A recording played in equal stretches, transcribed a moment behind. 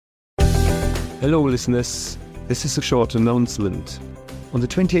Hello listeners, this is a short announcement. On the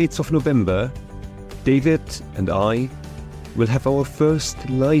 28th of November, David and I will have our first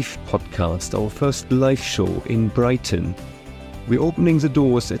live podcast, our first live show in Brighton. We're opening the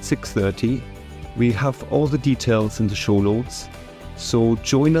doors at 6:30. We have all the details in the show notes. So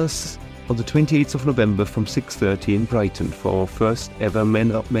join us on the 28th of November from 6:30 in Brighton for our first ever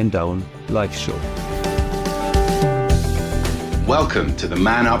Men Up, Men Down live show. Welcome to the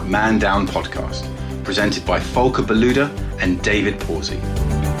Man Up, Man Down podcast, presented by Volker Beluda and David Pawsey.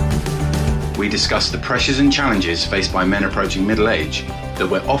 We discuss the pressures and challenges faced by men approaching middle age that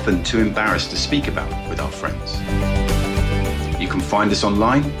we're often too embarrassed to speak about with our friends. You can find us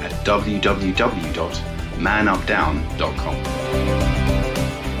online at www.manupdown.com.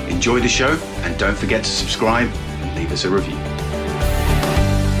 Enjoy the show and don't forget to subscribe and leave us a review.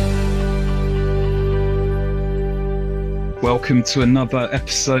 Welcome to another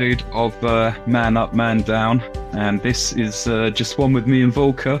episode of Man Up, Man Down, and this is just one with me and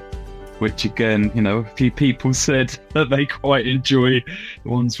Volker, which again, a few people said that they quite enjoy the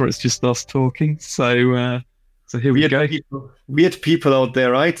ones where it's just us talking. So here we go. Weird people out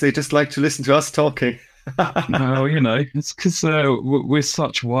there, right? They just like to listen to us talking. No, it's because we're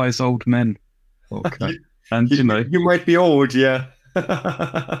such wise old men, Volker. And you might be old, yeah.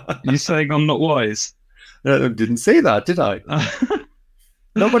 You're saying I'm not wise? I didn't say that, did I?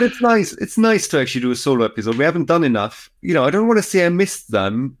 No, but it's nice. It's nice to actually do a solo episode. We haven't done enough. I don't want to say I missed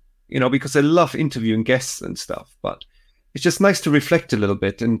them, because I love interviewing guests and stuff. But it's just nice to reflect a little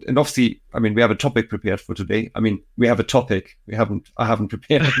bit. And obviously, we have a topic prepared for today. We have a topic. I haven't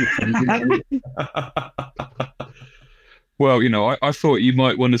prepared anything. Well, I thought you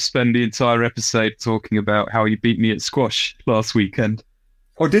might want to spend the entire episode talking about how you beat me at squash last weekend.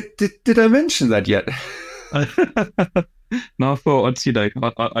 Oh, did I mention that yet? No, I thought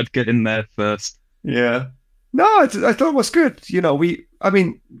I'd get in there first. Yeah. No, I thought it was good.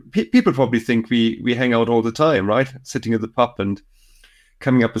 People probably think we hang out all the time, right? Sitting at the pub and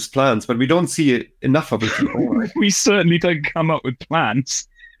coming up with plans, but we don't see enough of it. We certainly don't come up with plans.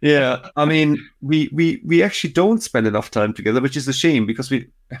 Yeah, we actually don't spend enough time together, which is a shame because we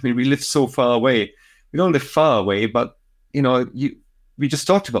live so far away. We don't live far away, but we just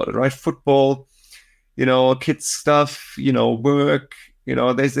talked about it, right? Football, kids stuff, work,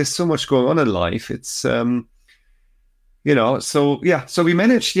 there's so much going on in life. It's, so we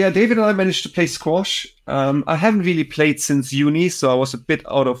managed, David and I managed to play squash. I haven't really played since uni, so I was a bit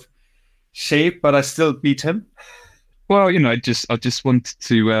out of shape, but I still beat him. Well, I just wanted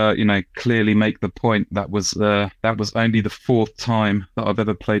to, clearly make the point that was only the fourth time that I've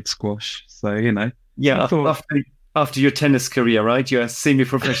ever played squash. So, Yeah, after your tennis career, right? Your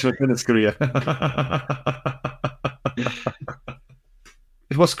semi-professional tennis career.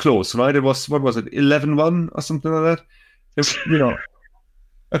 It was close, right? It was, what was it, 11-1 or something like that?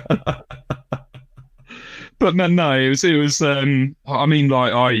 But no, it was. I've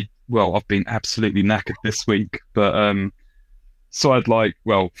been absolutely knackered this week, but so I'd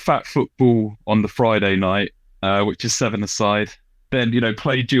fat football on the Friday night, which is 7-a-side. Then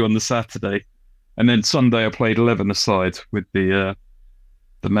played you on the Saturday. And then Sunday I played 11-a-side with the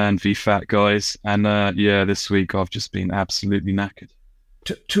Man v Fat guys. And this week I've just been absolutely knackered.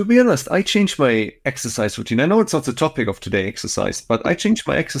 To be honest, I changed my exercise routine. I know it's not the topic of today, exercise, but I changed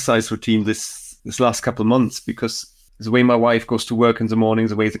my exercise routine this last couple of months because the way my wife goes to work in the morning,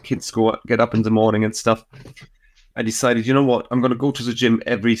 the way the kids get up in the morning and stuff. I decided, you know what, I'm going to go to the gym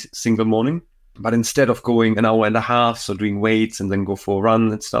every single morning. But instead of going an hour and a half, so doing weights and then go for a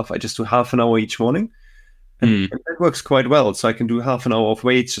run and stuff, I just do half an hour each morning. And that works quite well. So I can do half an hour of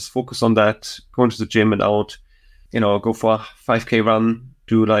weights, just focus on that, go into the gym and out, go for a 5K run,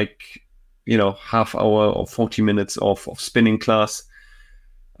 do half hour or 40 minutes of spinning class.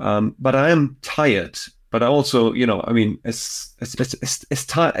 But I am tired. But I also, at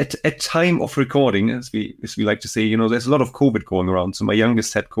time of recording, as we like to say, there's a lot of COVID going around. So my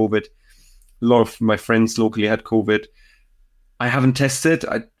youngest had COVID. A lot of my friends locally had COVID. I haven't tested.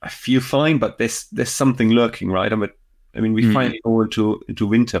 I feel fine, but there's something lurking, right? We finally go into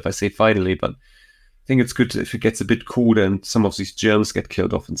winter, if I say finally, but I think it's good if it gets a bit colder and some of these germs get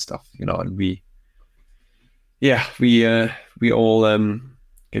killed off and stuff, and we all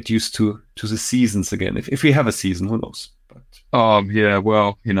get used to the seasons again. If we have a season, who knows? But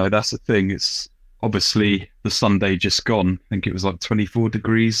that's the thing. It's obviously the Sunday just gone. I think it was 24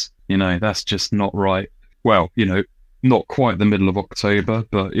 degrees. That's just not right. Well, not quite the middle of October,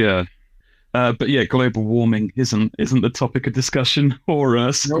 but yeah. Global warming isn't the topic of discussion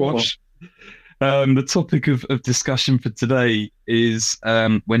or squash. The topic of discussion for today is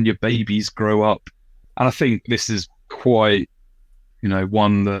when your babies grow up. And I think this is quite,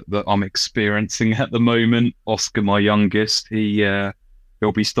 one that I'm experiencing at the moment. Oscar, my youngest, he'll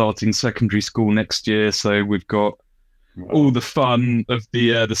be starting secondary school next year. So we've got all the fun of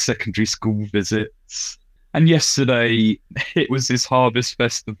the secondary school visits. And yesterday it was this harvest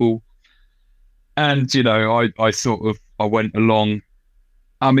festival. And, I went along.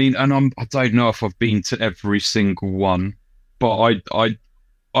 I mean, and I don't know if I've been to every single one, but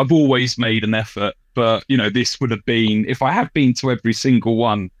I've always made an effort. But, this would have been, if I had been to every single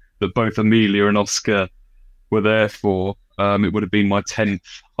one that both Amelia and Oscar were there for, it would have been my 10th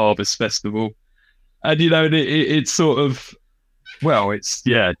harvest festival. And, it's sort of,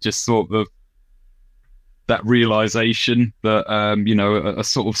 just sort of that realization that, a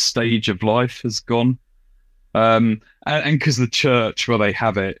sort of stage of life has gone. And because the church where they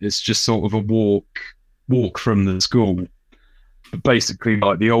have it, it's just sort of a walk from the school. But basically,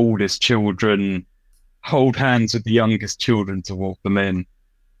 like, the oldest children hold hands with the youngest children to walk them in.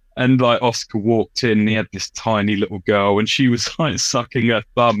 And like Oscar walked in, and he had this tiny little girl, and she was like sucking her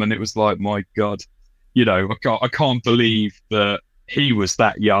thumb, and it was like, my God, I can't believe that he was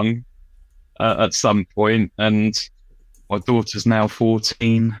that young at some point. And my daughter's now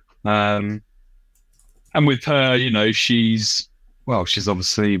 14. And with her, she's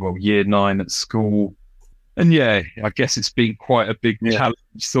obviously, year 9 at school. And yeah, I guess it's been quite a big challenge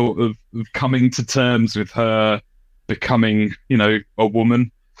sort of coming to terms with her becoming, a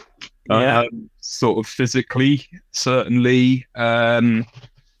woman, sort of physically, certainly. But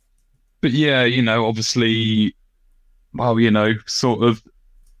yeah, obviously, sort of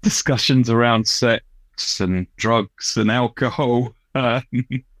discussions around sex and drugs and alcohol.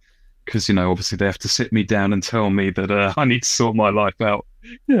 Because, obviously they have to sit me down and tell me that I need to sort my life out.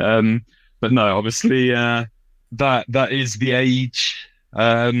 But no, obviously that is the age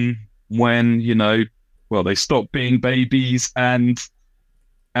when, they stop being babies and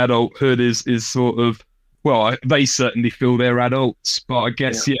adulthood is sort of, they certainly feel they're adults, but I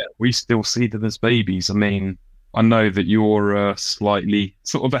guess, we still see them as babies. I mean, I know that you're slightly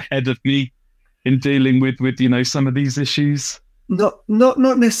sort of ahead of me in dealing with some of these issues. Not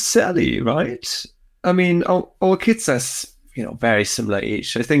necessarily, right? I mean, our kids are, very similar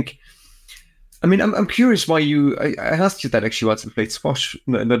age. I think. I mean, I'm curious why I asked you that actually once we played squash,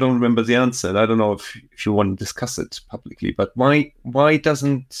 and I don't remember the answer. And I don't know if you want to discuss it publicly, but why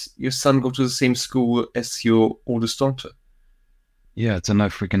doesn't your son go to the same school as your oldest daughter? Yeah, I don't know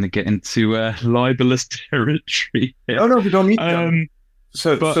if we're going to get into libelous territory here. Oh no, we don't need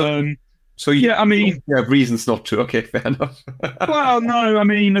to. So yeah, I mean, you have reasons not to. Okay, fair enough. Well, no, I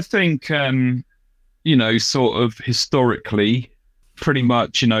mean, I think sort of historically, pretty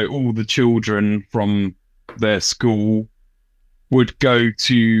much, all the children from their school would go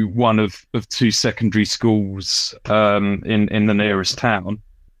to one of 2 secondary schools in the nearest town,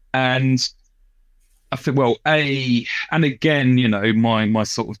 and I think, and again, my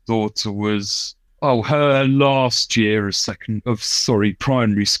sort of daughter was her last year as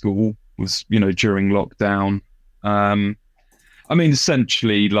primary school was, during lockdown. I mean,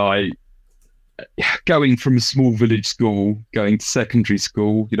 essentially, like, going from a small village school, going to secondary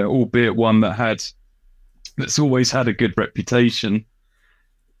school, albeit one that's always had a good reputation.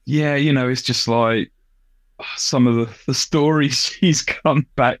 Yeah, it's just like some of the stories he's come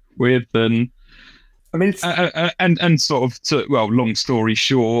back with, and I mean, and sort of long story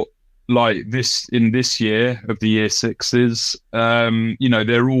short, like in this year of the year 6s,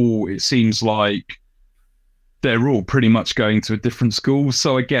 they're all, it seems like they're all pretty much going to a different school.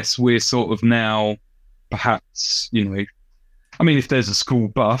 So I guess we're sort of now, perhaps, I mean, if there's a school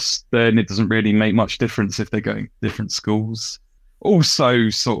bus, then it doesn't really make much difference if they're going to different schools. Also,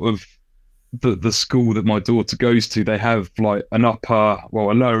 sort of the school that my daughter goes to, they have like a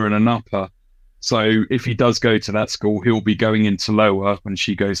lower and an upper. So if he does go to that school, he'll be going into lower when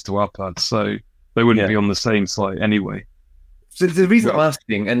she goes to upper. So they wouldn't be on the same site anyway. So the reason I'm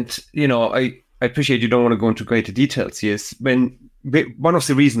asking, and I appreciate you don't want to go into greater details here, is one of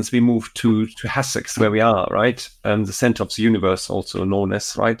the reasons we moved to Essex, where we are, right? The center of the universe, also known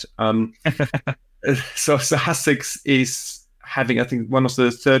as, right? So Essex is having, I think, one of the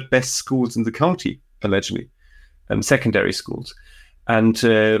 3rd best schools in the county, allegedly, secondary schools. And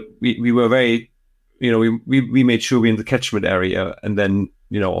we were very, we made sure we're in the catchment area, and then,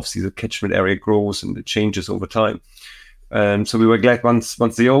 obviously the catchment area grows and it changes over time. So we were glad once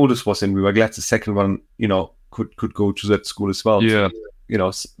the oldest was in, we were glad the second one, could go to that school as well. Yeah.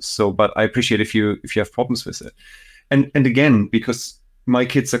 So, but I appreciate if you have problems with it. And again, because my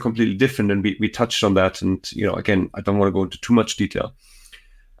kids are completely different, and we touched on that. And again, I don't want to go into too much detail.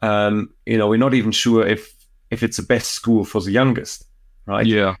 We're not even sure if it's the best school for the youngest, right?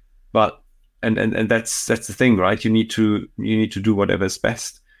 Yeah. But and that's the thing, right? You need to do whatever is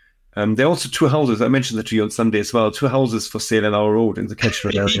best. There are also 2 houses. I mentioned that to you on Sunday as well. 2 houses for sale in our road in the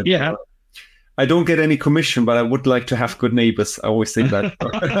catchment area. Yeah. I don't get any commission, but I would like to have good neighbors. I always think that.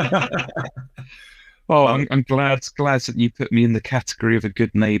 Oh, I'm glad that you put me in the category of a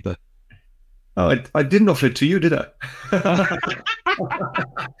good neighbor. Oh, I didn't offer it to you, did I?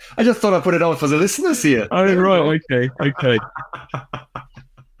 I just thought I'd put it out for the listeners here. Oh, right. Okay.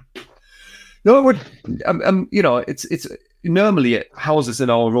 No, it would. It's normally houses in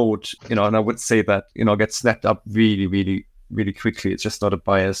our road, and I would say that, get snapped up really, really, really quickly. It's just not a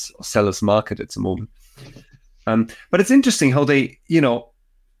buyer's or seller's market at the moment. But it's interesting how they,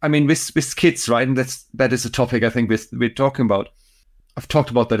 with kids, right? And that is a topic I think we're talking about. I've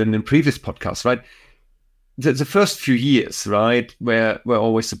talked about that in previous podcasts, right? The first few years, right, were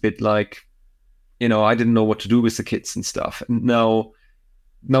always a bit like, I didn't know what to do with the kids and stuff. And now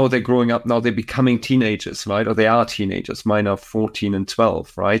they're growing up. Now they're becoming teenagers, right? Or they are teenagers. Mine are 14 and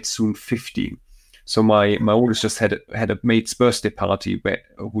 12, right? Soon 15. So my oldest just had a mate's birthday party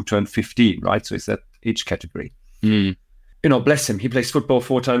who turned 15, right? So it's that age category. Bless him. He plays football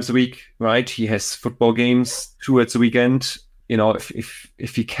 4 times a week, right? He has football games 2 at the weekend.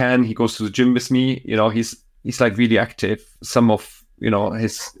 If he can, he goes to the gym with me. He's like really active. Some of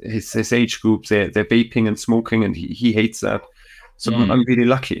his age group, they're vaping and smoking, and he hates that. So I'm really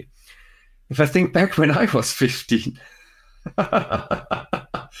lucky. If I think back when I was 15, I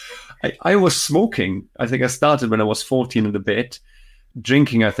was smoking. I think I started when I was 14 and a bit.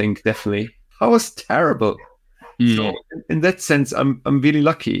 Drinking, I think, definitely. I was terrible. So in that sense, I'm really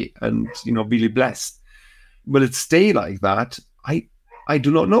lucky and really blessed. Will it stay like that? I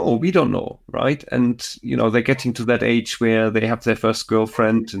do not know. We don't know, right? And they're getting to that age where they have their first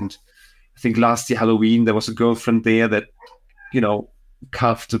girlfriend. And I think last year Halloween there was a girlfriend there that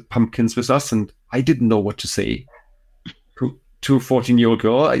carved the pumpkins with us, and I didn't know what to say to a 14-year-old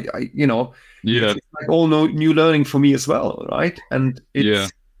girl. It's like all new learning for me as well, right? And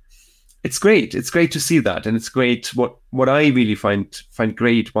it's great. It's great to see that, and it's great. What I really find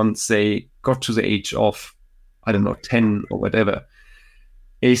great once they got to the age of, I don't know, 10 or whatever,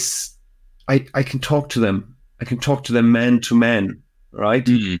 is I can talk to them. I can talk to them man to man, right?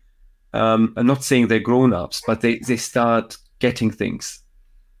 I'm not saying they're grown-ups, but they start getting things,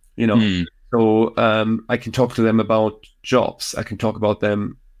 So I can talk to them about jobs. I can talk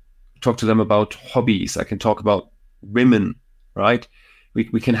to them about hobbies. I can talk about women, right?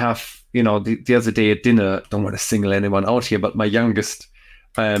 We can have, the other day at dinner, don't want to single anyone out here, but my youngest,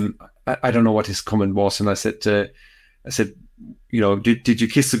 I don't know what his comment was. And I said, did you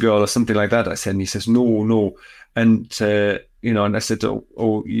kiss a girl or something like that? I said, and he says, no. And, and I said,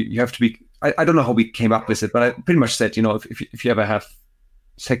 oh, you have to be, I don't know how we came up with it, but I pretty much said, if you ever have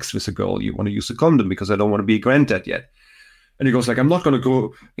sex with a girl, you want to use a condom because I don't want to be a granddad yet. And he goes like, I'm not going to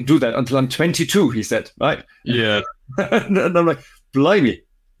go and do that until I'm 22, he said, right? Yeah. And I'm like, blimey,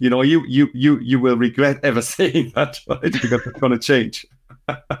 you will regret ever saying that, right? Because it's going to change.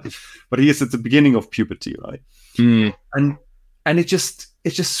 But he is at the beginning of puberty, right? And it's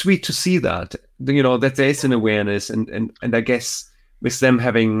just sweet to see that, that there is an awareness, and I guess with them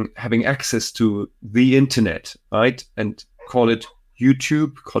having access to the internet, right? And call it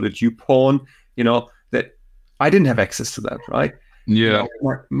YouTube, call it YouPorn, that I didn't have access to that, right? Yeah.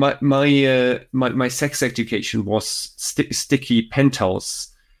 My sex education was sticky penthouse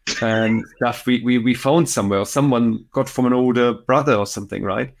and stuff we found somewhere, or someone got from an older brother or something,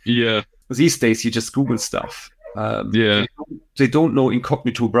 right? Yeah. These days you just Google stuff. They don't know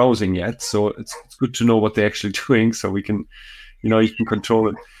incognito browsing yet, so it's good to know what they're actually doing, so we can, you can control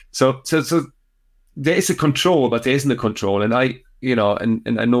it. So there is a control, but there isn't a control, and I know,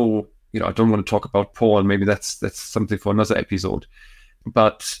 I don't want to talk about porn. Maybe that's something for another episode.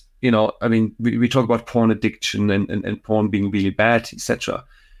 But we talk about porn addiction and porn being really bad, etc.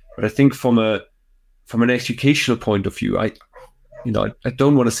 But I think from an educational point of view, I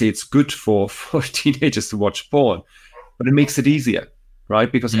don't want to say it's good for teenagers to watch porn, but it makes it easier,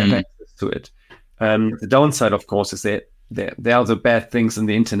 right? Because they have access to it. The downside, of course, is that there are the bad things on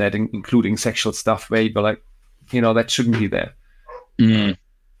the internet, including sexual stuff, where you're like, that shouldn't be there.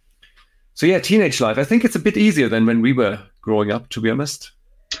 So yeah, teenage life. I think it's a bit easier than when we were growing up, to be honest.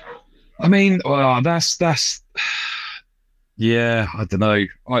 I mean, that's yeah, I don't know.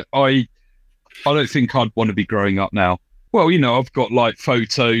 I don't think I'd want to be growing up now. Well, I've got like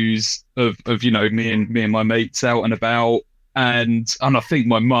photos of me and my mates out and about, and I think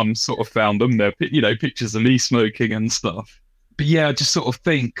my mum sort of found them there, pictures of me smoking and stuff. But yeah, I just sort of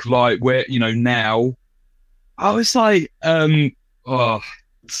think like where, now I was like, so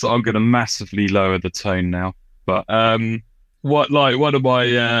I'm going to massively lower the tone now. But one of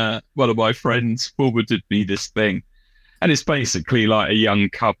my friends forwarded me this thing, and it's basically like a young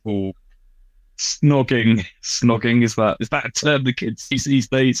couple snogging. Is that a term the kids use these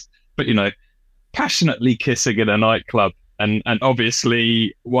days? But passionately kissing in a nightclub, and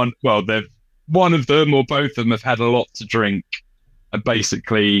obviously one of them or both of them have had a lot to drink, and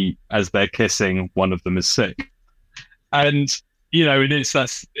basically as they're kissing, one of them is sick. And I'm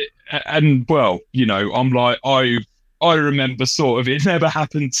like, I remember sort of, it never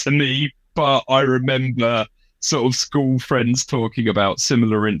happened to me, but I remember sort of school friends talking about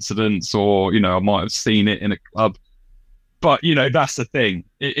similar incidents, or I might have seen it in a club. But that's the thing,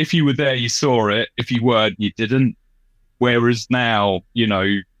 if you were there you saw it, if you weren't you didn't. Whereas now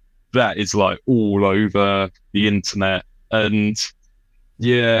that is like all over the internet. And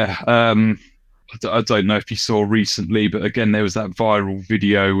yeah, I don't know if you saw recently, but again, there was that viral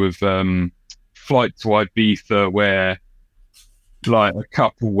video of Flight to Ibiza where like a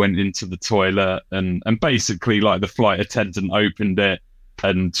couple went into the toilet, and basically like the flight attendant opened it,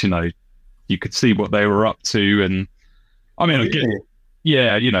 and you could see what they were up to. And I mean, I'm guessing.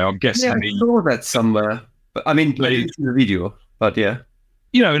 Yeah, I saw that somewhere. But I mean, I didn't see the video, but yeah.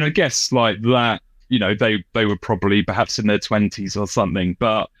 And I guess like that, they were probably perhaps in their 20s or something,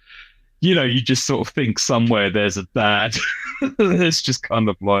 but you just sort of think somewhere there's a dad that's just kind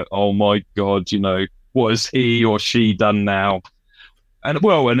of like, oh my God, what has he or she done now? And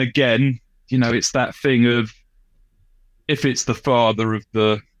again, it's that thing of, if it's the father of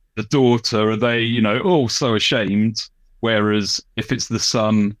the daughter, are they, oh, so ashamed? Whereas if it's the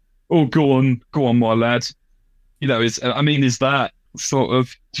son, oh, go on, my lad. Is that sort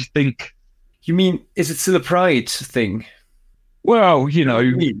of, do you think? You mean, is it still a pride thing? Well,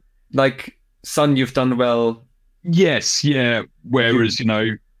 like, son, you've done well. Yes, yeah. Whereas,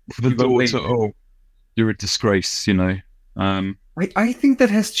 for the daughter, oh, you're a disgrace, I think that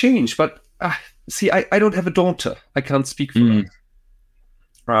has changed, but see, I don't have a daughter. I can't speak for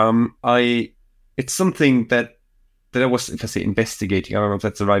her. It's something that I was, if I say investigating, I don't know if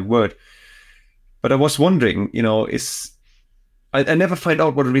that's the right word, but I was wondering, I never find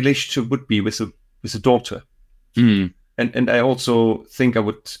out what a relationship would be with a daughter. And I also think I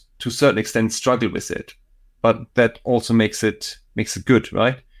would, to a certain extent, struggle with it, but that also makes it good,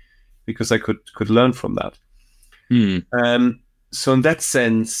 right? Because I could learn from that. So in that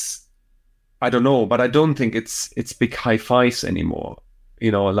sense, I don't know, but I don't think it's big high fives anymore.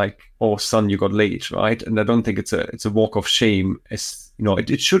 Like, oh, son, you got late, right? And I don't think it's a walk of shame, as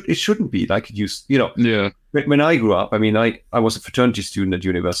it shouldn't be like it used. Yeah. When I grew up, I mean, I was a fraternity student at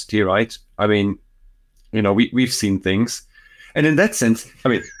university, right? I mean, we've seen things, and in that sense, I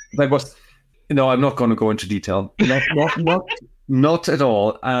mean, that was, I'm not going to go into detail, not at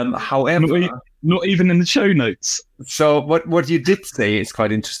all. However, not even in the show notes. So what you did say is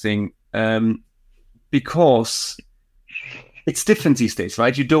quite interesting, because it's different these days,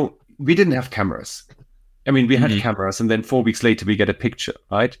 right? We didn't have cameras. I mean, we had cameras, and then 4 weeks later we get a picture,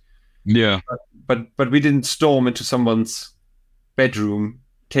 right? Yeah. But we didn't storm into someone's bedroom,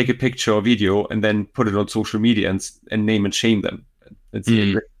 take a picture or video, and then put it on social media and name and shame them. It's,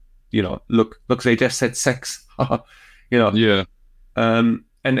 look, they just had sex. Yeah.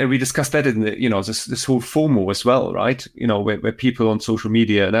 And we discussed that in the, this whole FOMO as well, right? Where people on social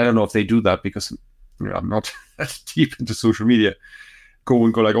media, and I don't know if they do that because I'm not that deep into social media, go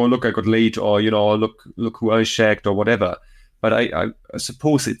like, oh, look, I got late, or, look who I shagged, or whatever. But I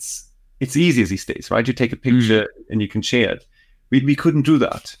suppose it's easier these days, right? You take a picture and you can share it. We couldn't do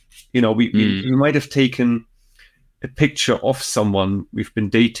that. We might have taken a picture of someone we've been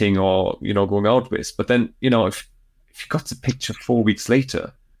dating or, going out with. But then, if you got the picture 4 weeks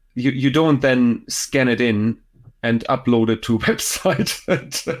later, you don't then scan it in and upload it to a website.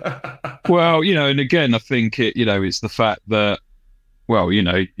 Well, and again, I think it's the fact that, well,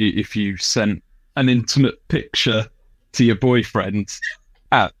 if you sent an intimate picture to your boyfriend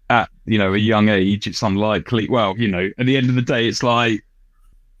at a young age, it's unlikely. Well, at the end of the day, it's like,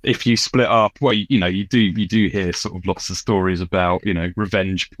 if you split up, well, you do hear sort of lots of stories about,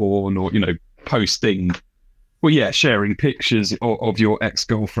 revenge porn, or, posting, well, yeah, sharing pictures of your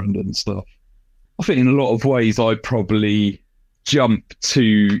ex-girlfriend and stuff. I think in a lot of ways, I'd probably jump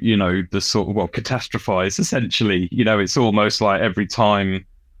to, the sort of, catastrophize, essentially. It's almost like every time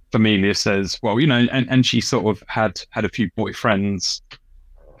Familia says, well, and she sort of had a few boyfriends,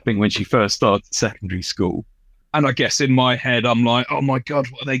 I think when she first started secondary school. and I guess in my head, I'm like, oh my God,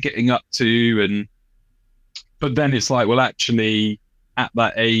 what are they getting up to? But then it's like, well, actually, at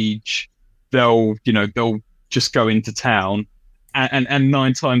that age, they'll just go into town, and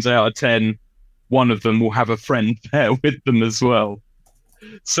 9 times out of 10, one of them will have a friend there with them as well.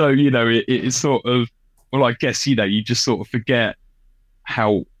 So, it's sort of, well, I guess, you just sort of forget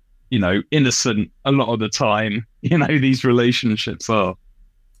how, innocent a lot of the time, these relationships are.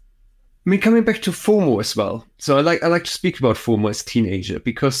 I mean, coming back to FOMO as well. So I like to speak about FOMO as teenager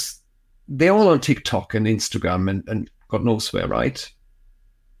because they're all on TikTok and Instagram and God knows where, right?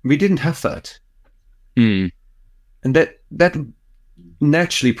 We didn't have that. Mm. And that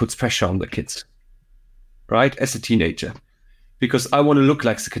naturally puts pressure on the kids, right? As a teenager. Because I want to look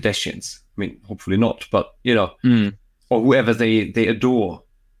like the Kardashians. I mean, hopefully not, but, or whoever they adore,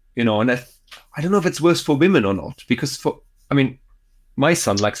 and I don't know if it's worse for women or not, because my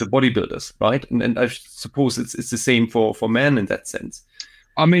son likes the bodybuilders, right? And I suppose it's the same for men in that sense.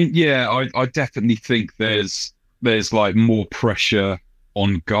 I mean, yeah, I definitely think there's like more pressure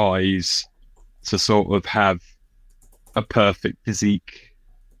on guys to sort of have a perfect physique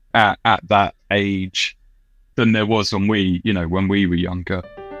at that age than there was when we were younger.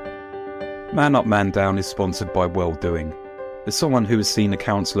 Man Up, Man Down is sponsored by Welldoing. As someone who has seen a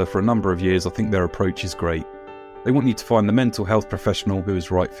counsellor for a number of years, I think their approach is great. They want you to find the mental health professional who is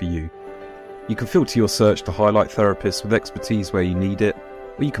right for you. You can filter your search to highlight therapists with expertise where you need it,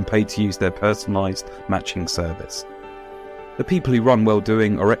 or you can pay to use their personalised matching service. The people who run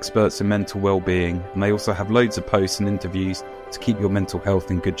Welldoing are experts in mental well-being, and they also have loads of posts and interviews to keep your mental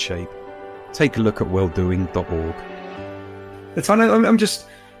health in good shape. Take a look at welldoing.org. That's fine.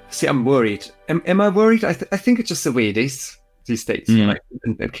 I'm worried. Am I worried? I think it's just the way it is these days, right?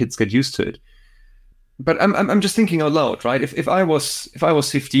 And kids get used to it. But I'm just thinking out loud, right? If I was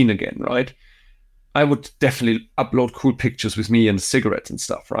 15 again, right, I would definitely upload cool pictures with me and cigarettes and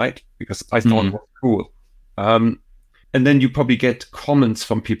stuff, right? Because I thought it was cool. And then you probably get comments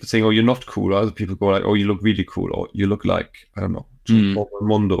from people saying, "Oh, you're not cool." Or other people go like, "Oh, you look really cool," or "You look like, I don't know,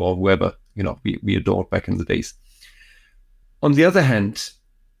 Mondo or whoever we adored back in the days." On the other hand,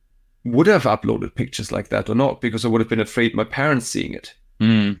 would I have uploaded pictures like that or not? Because I would have been afraid my parents seeing it.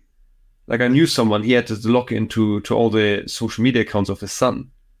 Like I knew someone, he had to log into all the social media accounts of his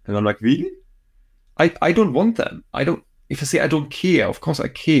son. And I'm like, really? I don't want them. If I say I don't care, of course I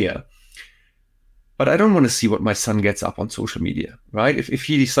care. But I don't want to see what my son gets up on social media, right? If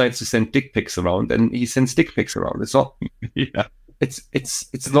he decides to send dick pics around, then he sends dick pics around. It's not,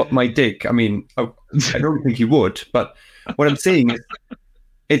 it's not my dick. I mean, I don't think he would. But what I'm saying is,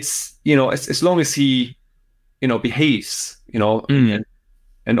 it's as long as he, behaves,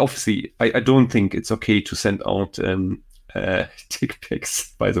 and obviously I don't think it's okay to send out dick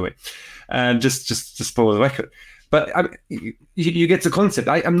pics, by the way, and just for the record. But you get the concept.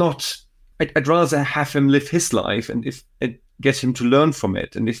 I'm not. I'd rather have him live his life and get him to learn from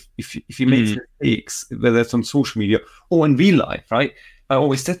it. And if he makes mistakes, whether it's on social media or in real life, right? I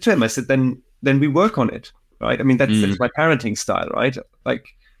always said to him, I said, then we work on it, right? I mean, that's my parenting style, right?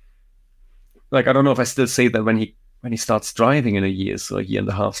 Like I don't know if I still say that when he starts driving in a year and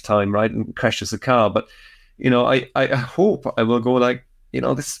a half's time, right, and crashes a car. But I hope I will go like,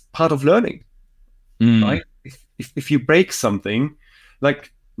 this is part of learning, right? If you break something,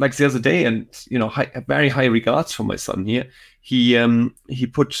 like the other day, and very high regards for my son here. He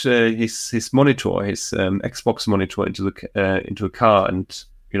put his monitor, his Xbox monitor into a car, and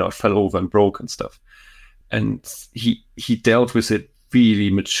it fell over and broke and stuff. And he dealt with it really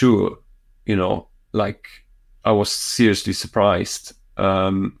mature. Like I was seriously surprised.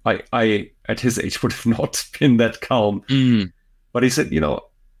 I at his age would have not been that calm. But he said,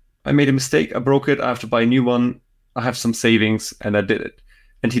 I made a mistake. I broke it. I have to buy a new one. I have some savings, and I did it.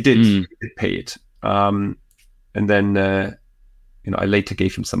 And he did. He did pay it. And then, I later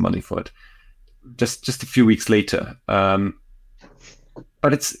gave him some money for it. Just a few weeks later.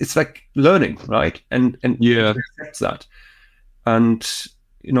 But it's like learning, right? And yeah, accepts that. And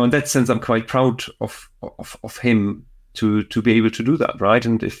in that sense, I'm quite proud of him to be able to do that, right?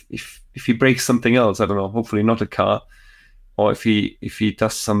 And if he breaks something else, I don't know, hopefully not a car, or if he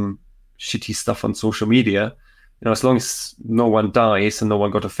does some shitty stuff on social media, as long as no one dies and no one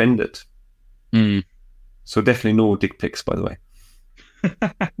got offended. So definitely no dick pics, by the way.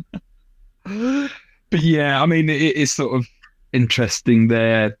 But yeah, I mean, it is sort of interesting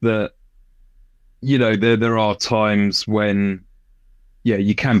there that, there are times when,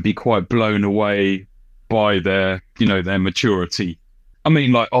 you can be quite blown away by their maturity. I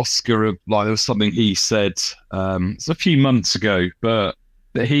mean, like Oscar, like there was something he said, it's a few months ago, but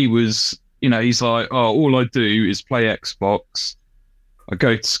that he was he's like, oh, all I do is play Xbox. I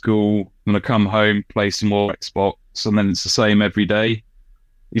go to school and I come home, play some more Xbox, and then it's the same every day.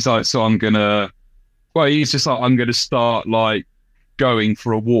 He's like, so he's just like, I'm gonna start like going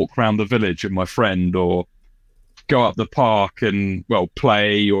for a walk around the village with my friend, or go up the park and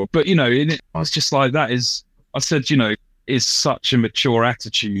play, but I was just like, I said, is such a mature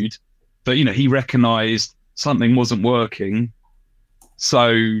attitude that, he recognized something wasn't working.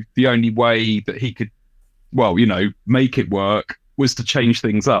 So the only way that he could, make it work was to change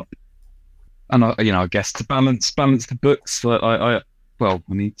things up. And I guess to balance the books, I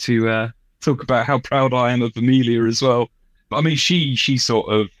need to talk about how proud I am of Amelia as well. But I mean, she sort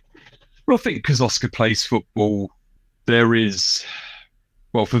of, I think because Oscar plays football, there is,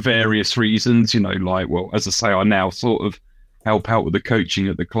 for various reasons, as I say, I now sort of help out with the coaching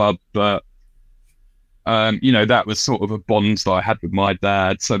at the club, but that was sort of a bond that I had with my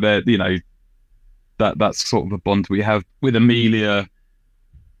dad. So there, that's sort of a bond we have with Amelia.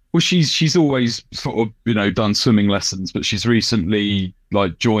 Well, she's always sort of, done swimming lessons, but she's recently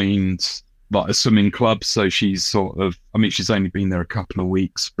joined a swimming club. So she's sort of, she's only been there a couple of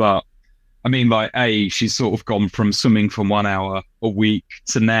weeks, but she's sort of gone from swimming for 1 hour a week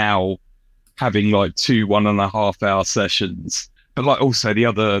to now having 2 1.5 hour sessions. But also the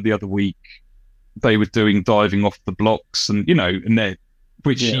other week they were doing diving off the blocks, and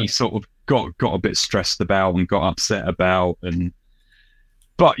she sort of got a bit stressed about and got upset about,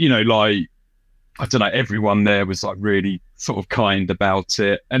 but I don't know, everyone there was really sort of kind about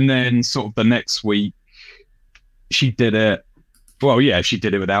it. And then sort of the next week she did it. Well, yeah, she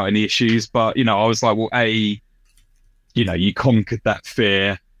did it without any issues, but I was like, well, you conquered that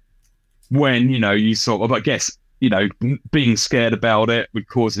fear when, you sort of, I guess, being scared about it would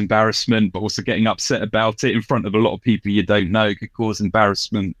cause embarrassment, but also getting upset about it in front of a lot of people you don't know could cause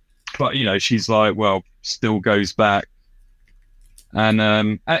embarrassment. But, she's like, well, still goes back. And,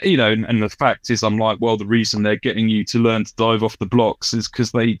 and the fact is, I'm like, well, the reason they're getting you to learn to dive off the blocks is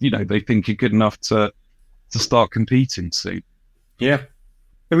because they think you're good enough to start competing soon. Yeah.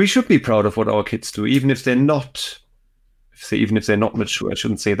 And we should be proud of what our kids do, even if they're not mature. I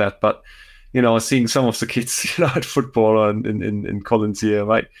shouldn't say that, but, seeing some of the kids, at football and in Collins here,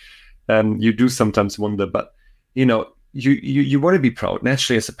 right? You do sometimes wonder, but, you want to be proud.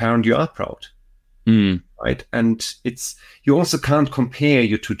 Naturally, as a parent, you are proud. Right. And you also can't compare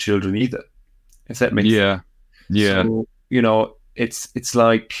your two children either, if that makes sense. Yeah. So, it's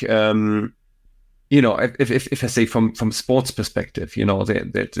like, if I say from sports perspective,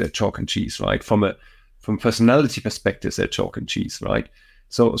 they're chalk and cheese, right? From personality perspective, they're chalk and cheese, right?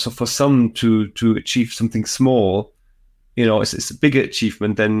 So for some to achieve something small, it's a bigger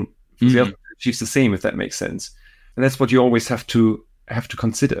achievement than for the other to achieve the same, if that makes sense. And that's what you always have to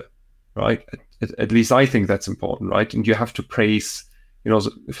consider, right? At least I think that's important, right? And you have to praise,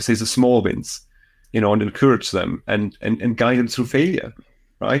 if I say the small wins, and encourage them and guide them through failure.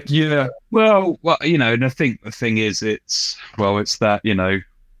 Right. Yeah. Well, and I think the thing is, it's that,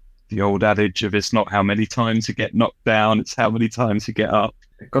 the old adage of it's not how many times you get knocked down, it's how many times you get up.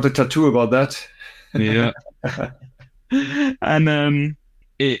 Got a tattoo about that. Yeah. And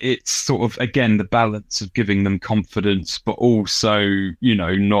it's sort of, again, the balance of giving them confidence, but also,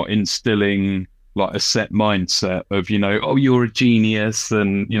 not instilling a set mindset of, oh, you're a genius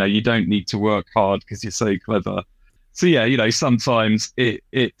and, you don't need to work hard because you're so clever. So yeah, sometimes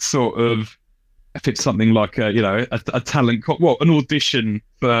it sort of, if it's something like a talent, an audition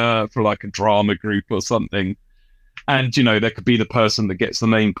for a drama group or something, and there could be the person that gets the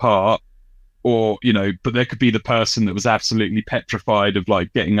main part, or but there could be the person that was absolutely petrified of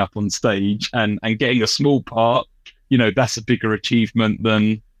getting up on stage and getting a small part. That's a bigger achievement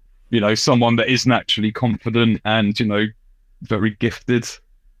than someone that is naturally confident and very gifted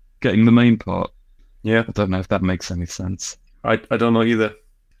getting the main part. Yeah. I don't know if that makes any sense. I don't know either.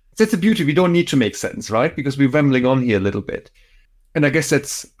 That's the beauty. We don't need to make sense, right? Because we're rambling on here a little bit. And I guess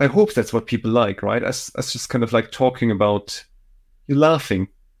I hope that's what people like, right? Us just kind of talking about, you're laughing,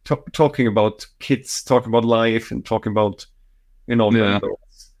 talking about kids, talking about life and talking about,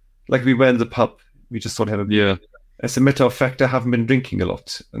 like we were in the pub. We just sort of have yeah. As a matter of fact, I haven't been drinking a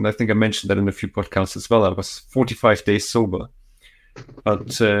lot. And I think I mentioned that in a few podcasts as well. I was 45 days sober.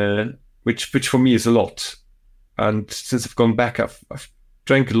 But, which for me is a lot. And since I've gone back, I've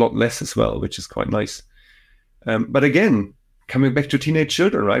drank a lot less as well, which is quite nice. But again, coming back to teenage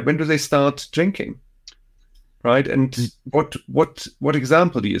children, right? When do they start drinking, right? And what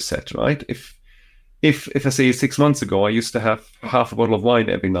example do you set, right? If I say 6 months ago, I used to have half a bottle of wine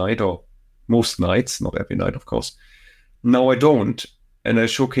every night, or most nights, not every night, of course. Now I don't. and I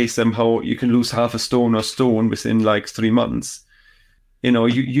showcase them how you can lose half a stone or stone within like 3 months.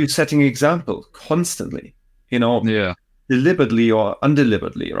 You're setting an example constantly, Yeah. deliberately or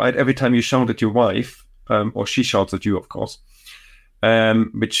undeliberately, right? Every time you shout at your wife, or she shouts at you, of course,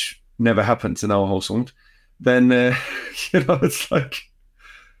 which never happens in our household, then, it's like,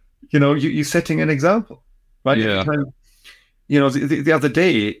 you're setting an example, right? Yeah. Every time, the other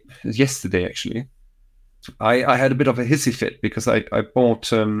day, yesterday actually, I had a bit of a hissy fit because I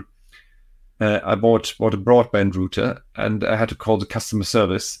bought a broadband router, and I had to call the customer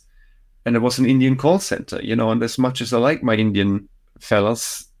service, and it was an Indian call center, and as much as I like my Indian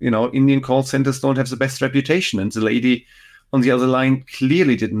fellas, Indian call centers don't have the best reputation, and the lady on the other line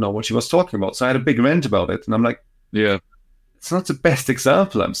clearly didn't know what she was talking about. So I had a big rant about it, and I'm like, Yeah. it's not the best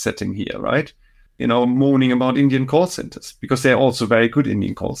example I'm setting here, right? Moaning about Indian call centers, because there are also very good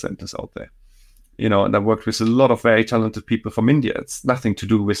Indian call centers out there. And I worked with a lot of very talented people from India. It's nothing to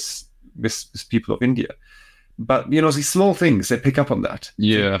do with people of India. But, these small things, they pick up on that.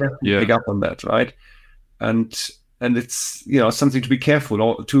 Yeah. They pick up on that, right? And it's, something to be careful,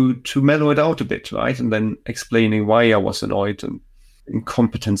 or to mellow it out a bit, right? And then explaining why I was annoyed, and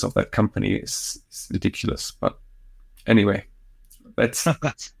incompetence of that company is ridiculous. But anyway, that's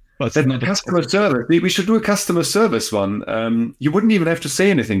customer service. We should do a customer service one. You wouldn't even have to say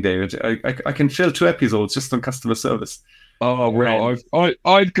anything, David. I can fill 2 episodes just on customer service. Oh well,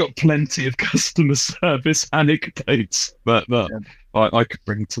 I've got plenty of customer service anecdotes that I could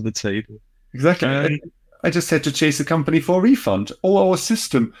bring to the table. Exactly. I just had to chase the company for a refund. Oh, our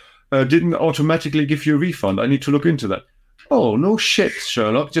system didn't automatically give you a refund. I need to look into that. Oh, no shit,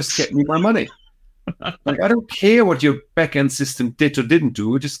 Sherlock. Just get me my money. Like, I don't care what your back-end system did or didn't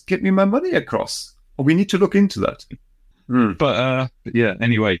do. Just get me my money across. Or we need to look into that. But yeah,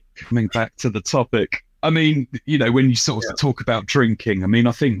 anyway, coming back to the topic. I mean, when you sort of talk about drinking, I mean,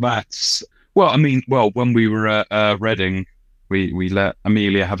 I think that's... Well, when we were at Reading, we let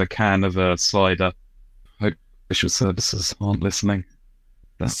Amelia have a can of cider. Hope social services aren't listening.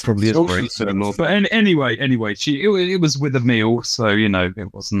 That probably is very similar. But anyway, it was with a meal, so,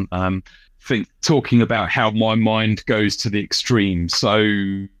 it wasn't... talking about how my mind goes to the extreme. So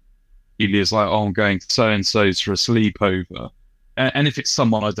Elia's like, oh, I'm going to so-and-so's for a sleepover. And if it's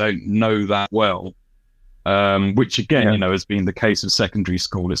someone I don't know that well, which again, has been the case of secondary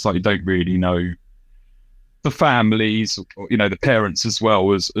school, it's like you don't really know the families, or, the parents as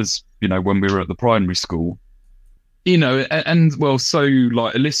well as when we were at the primary school. So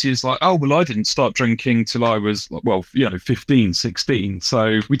like Alicia's like, oh, well, I didn't start drinking till I was, 15, 16.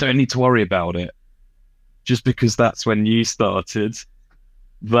 So we don't need to worry about it. Just because that's when you started,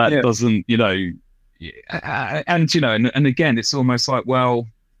 that doesn't, and again, it's almost like, well,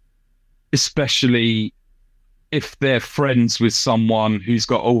 especially if they're friends with someone who's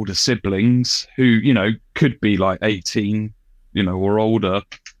got older siblings who, could be like 18, or older,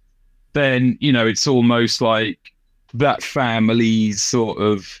 then, it's almost like, that family's sort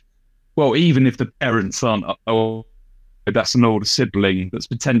of, well, even if the parents aren't, that's an older sibling that's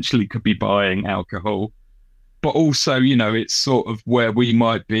potentially could be buying alcohol. But also, it's sort of where we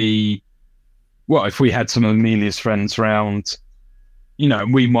might be, well, if we had some of Amelia's friends around,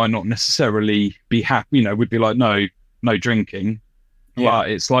 we might not necessarily be happy, we'd be like, no drinking. Yeah. But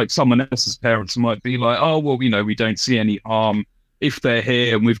it's like someone else's parents might be like, oh, well, we don't see any harm if they're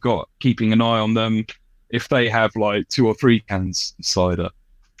here and we've got keeping an eye on them. If they have like 2 or 3 cans of cider,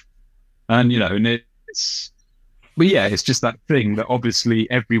 and it's just that thing that obviously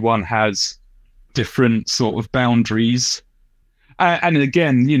everyone has different sort of boundaries, and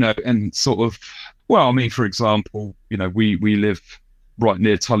again, and sort of, well, I mean, for example, we live right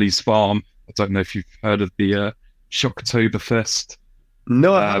near Tully's farm. I don't know if you've heard of the Shocktoberfest.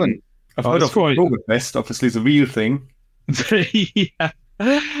 No, I haven't. I've heard of Oktoberfest. Obviously, it's a real thing. Yeah.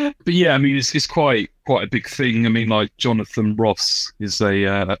 But yeah, I mean, it's quite a big thing. I mean, like Jonathan Ross is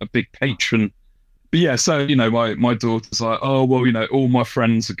a big patron. But yeah, so my daughter's like, oh well, all my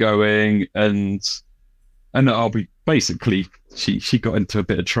friends are going, and I'll be basically. She got into a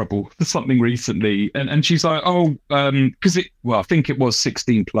bit of trouble for something recently, and she's like, oh, because I think it was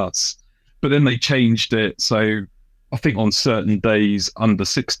 16 plus, but then they changed it, so I think on certain days under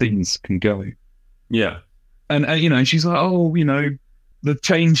 16s can go. Yeah, and she's like, oh, they've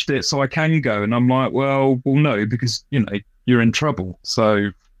changed it so I can go. And I'm like, well, no, because, you're in trouble. So,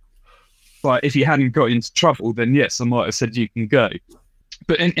 but if you hadn't got into trouble, then yes, I might have said you can go.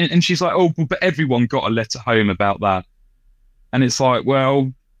 But, and she's like, oh, but everyone got a letter home about that. And it's like,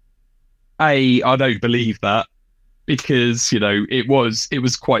 well, I don't believe that because, it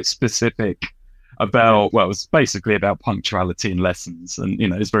was quite specific. about, well, it's basically about punctuality in lessons, and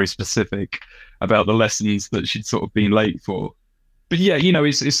it's very specific about the lessons that she'd sort of been late for. But yeah,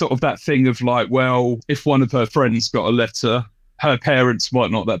 it's sort of that thing of like, well, if one of her friends got a letter, her parents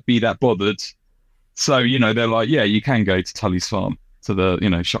might not be that bothered. So, they're like, yeah, you can go to Tully's Farm to the,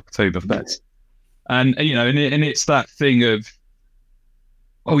 Shocktoberfest. And, and it's that thing of,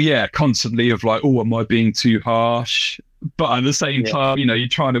 oh yeah, constantly of like, oh, am I being too harsh? But at the same time, you're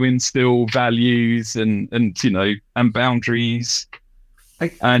trying to instill values and boundaries. I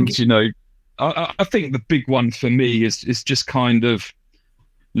think the big one for me is just kind of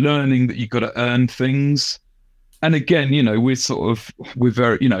learning that you've got to earn things. And again, we're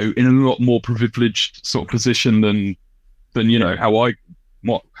very, in a lot more privileged sort of position than how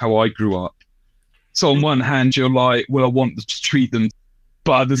I grew up. So on one hand, you're like, well, I want to treat them,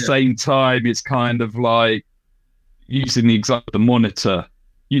 but at the same time, it's kind of like using the example of the monitor.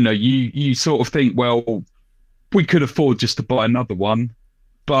 You sort of think, well, we could afford just to buy another one,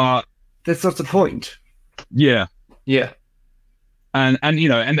 but that's not the point. Yeah. Yeah. And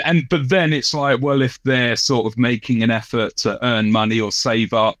but then it's like, well, if they're sort of making an effort to earn money or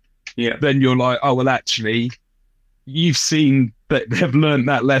save up, then you're like, oh, well, actually, you've seen that they've learned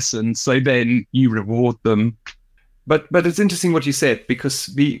that lesson, so then you reward them. But it's interesting what you said, because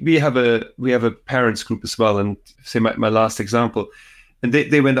we have a parents group as well, and say my last example, and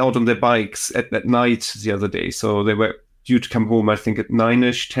they went out on their bikes at night the other day, so they were due to come home, I think at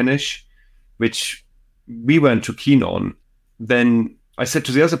 9ish, 10ish, which we weren't too keen on. Then I said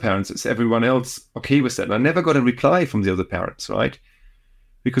to the other parents, is everyone else okay with that? And I never got a reply from the other parents, right?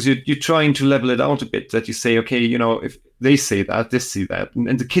 Because you're trying to level it out a bit, that you say, okay, if they say that, they say that,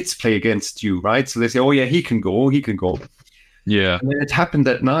 and the kids play against you, right? So they say, oh yeah, he can go. Yeah. And then it happened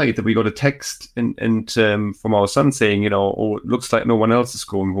that night that we got a text and from our son saying, oh, it looks like no one else is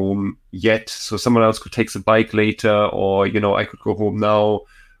going home yet, so someone else could take the bike later, or I could go home now,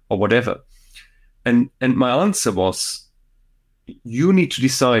 or whatever. And my answer was, you need to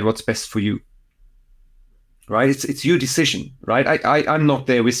decide what's best for you, right? It's your decision, right? I'm not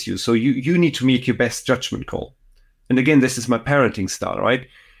there with you, so you need to make your best judgment call. And again, this is my parenting style, right?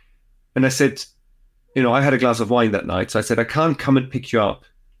 And I said, I had a glass of wine that night, so I said, I can't come and pick you up,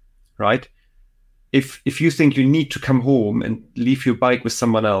 right? If you think you need to come home and leave your bike with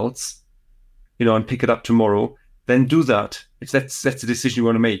someone else, and pick it up tomorrow, then do that. If that's the decision you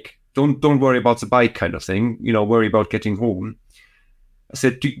want to make. Don't worry about the bike kind of thing. Worry about getting home. I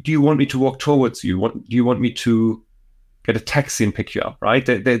said, do you want me to walk towards you? Do you want me to get a taxi and pick you up? Right?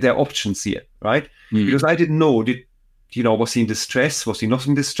 There are options here, right? Because I didn't know. Was he in distress? Was he not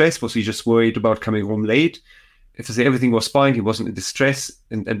in distress? Was he just worried about coming home late? If I say everything was fine, he wasn't in distress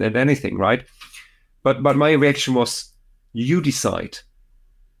and anything, right? But my reaction was, you decide,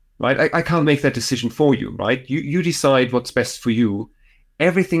 right? I can't make that decision for you, right? You decide what's best for you.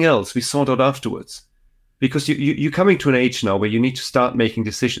 Everything else we sort out afterwards. Because you're coming to an age now where you need to start making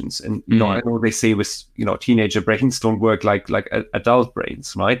decisions. And, I know they say with, teenager brains don't work like adult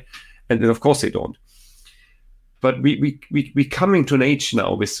brains, right? And of course they don't. But we coming to an age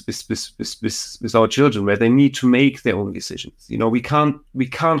now with our children where they need to make their own decisions. We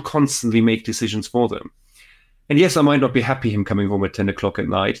can't constantly make decisions for them. And yes, I might not be happy him coming home at 10 o'clock at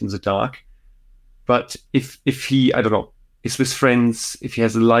night in the dark. But if he, I don't know, is with friends, if he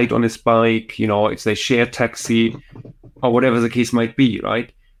has a light on his bike, if they share taxi or whatever the case might be,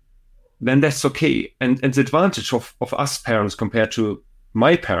 right? Then that's okay. And the advantage of us parents compared to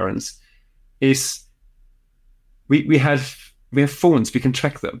my parents is we have phones, we can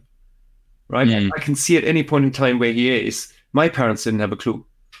track them, right? I can see at any point in time where he is. My parents didn't have a clue.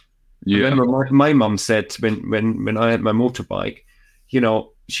 Yeah. I remember my mum said when I had my motorbike,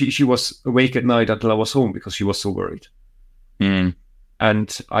 she was awake at night until I was home because she was so worried.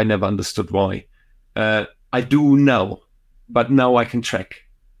 And I never understood why. I do now, but now I can track.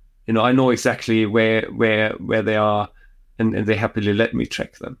 I know exactly where they are, and they happily let me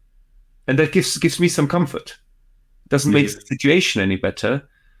track them, and that gives me some comfort. Doesn't make the situation any better,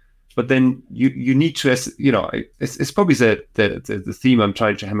 but then you need to, it's probably the theme I'm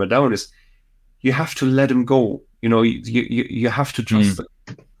trying to hammer down is you have to let them go. You have to trust them.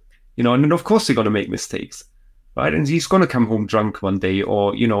 And then of course they're going to make mistakes. Right, and he's going to come home drunk one day,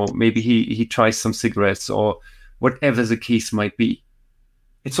 or maybe he tries some cigarettes, or whatever the case might be.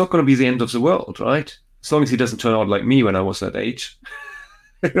 It's not going to be the end of the world, right? As long as he doesn't turn out like me when I was that age,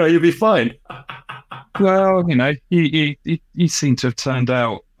 you'll be fine. Well, you seem to have turned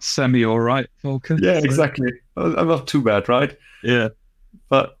out semi all right, Volker. Yeah, exactly. I'm not too bad, right? Yeah,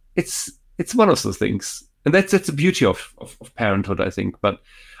 but it's one of those things. And that's the beauty of parenthood, I think. But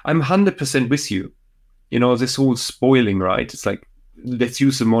I'm 100% with you. This whole spoiling, right? It's like, let's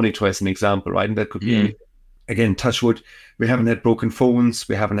use the monitor as an example, right? And that could be, again, touch wood. We haven't had broken phones.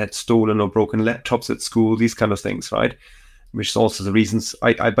 We haven't had stolen or broken laptops at school, these kind of things, right? Which is also the reasons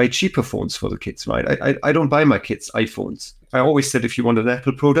I buy cheaper phones for the kids, right? I don't buy my kids iPhones. I always said, if you want an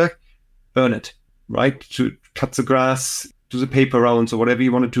Apple product, earn it, right? To cut the grass, do the paper rounds or whatever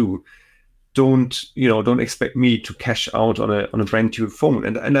you want to do. Don't expect me to cash out on a brand new phone.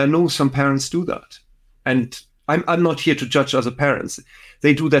 And I know some parents do that. And I'm not here to judge other parents.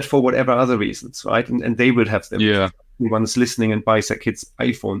 They do that for whatever other reasons, right? And they will have them. Yeah. One's listening and buys their kids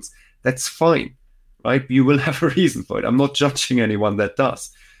iPhones. That's fine, right? You will have a reason for it. I'm not judging anyone that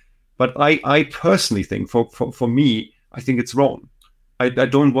does. But I personally think, for me, I think it's wrong. I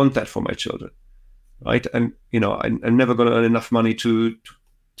don't want that for my children, right? And, I'm never going to earn enough money to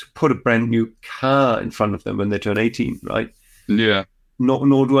put a brand new car in front of them when they turn 18, right? Yeah.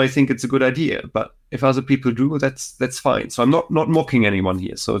 Nor do I think it's a good idea. But if other people do, that's fine. So I'm not mocking anyone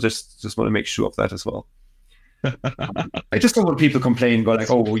here. So just want to make sure of that as well. I just don't want people complain, go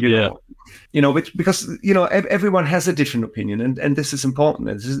like, oh, because everyone has a different opinion, and this is important,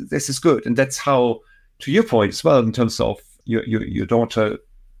 and this is good, and that's how, to your point as well, in terms of your daughter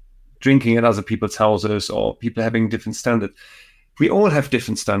drinking at other people's houses or people having different standards. We all have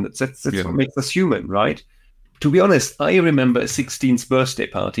different standards. That's what makes us human, right? To be honest, I remember a 16th birthday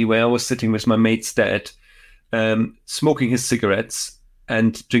party where I was sitting with my mate's dad, smoking his cigarettes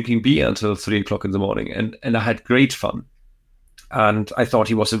and drinking beer until 3:00 in the morning. And I had great fun. And I thought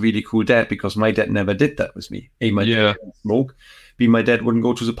he was a really cool dad because my dad never did that with me. A, my dad didn't smoke. B, my dad wouldn't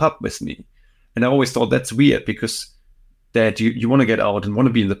go to the pub with me. And I always thought that's weird because, Dad, you want to get out and want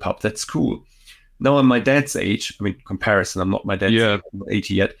to be in the pub. That's cool. Now I'm my dad's age. I mean, comparison, I'm not my dad's age, I'm not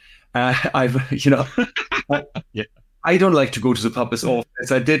 80 yet. I don't like to go to the pub as often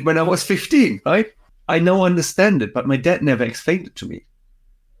as I did when I was 15, right? I now understand it, but my dad never explained it to me.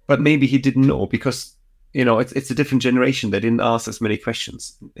 But maybe he didn't know because, it's a different generation. They didn't ask as many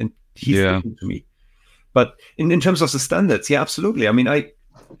questions. And he's listening to me. But in terms of the standards, absolutely. I mean,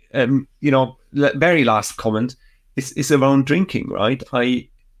 very last comment is around drinking, right?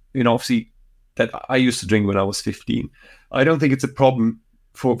 Obviously that I used to drink when I was 15. I don't think it's a problem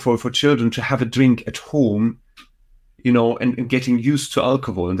for children to have a drink at home, and getting used to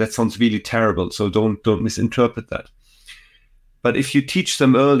alcohol. And that sounds really terrible. So don't misinterpret that. But if you teach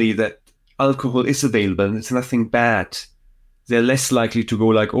them early that alcohol is available and it's nothing bad, they're less likely to go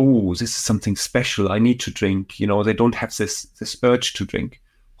like, oh, this is something special, I need to drink. They don't have this urge to drink,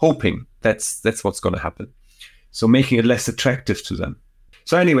 hoping that's what's going to happen. So making it less attractive to them.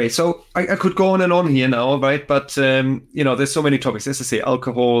 So anyway, I could go on and on here now, right? But, there's so many topics, as I say,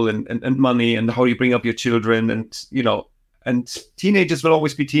 alcohol and money and how you bring up your children and teenagers will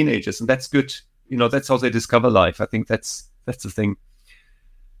always be teenagers, and that's good. That's how they discover life. I think that's the thing.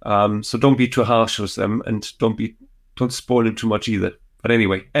 So don't be too harsh with them and don't spoil them too much either. But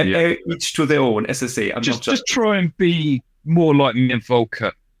anyway, each to their own, as I say. Just try and be more like me and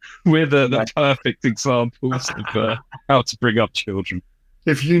Volker. We're the perfect examples of how to bring up children.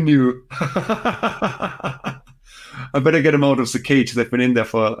 If you knew. I better get them out of the cage. They've been in there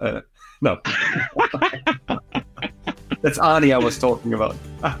for... no. That's Arnie I was talking about.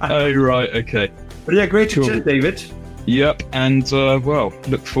 Oh, right, okay. But great to chat, David. Yep, and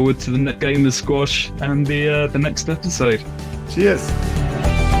look forward to the game of squash and the next episode. Cheers.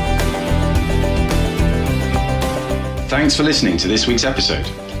 Thanks for listening to this week's episode.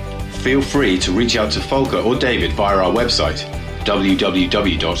 Feel free to reach out to Volker or David via our website,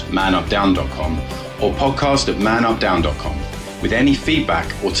 www.manupdown.com or podcast@manupdown.com with any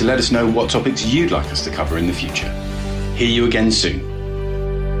feedback or to let us know what topics you'd like us to cover in the future. Hear you again soon.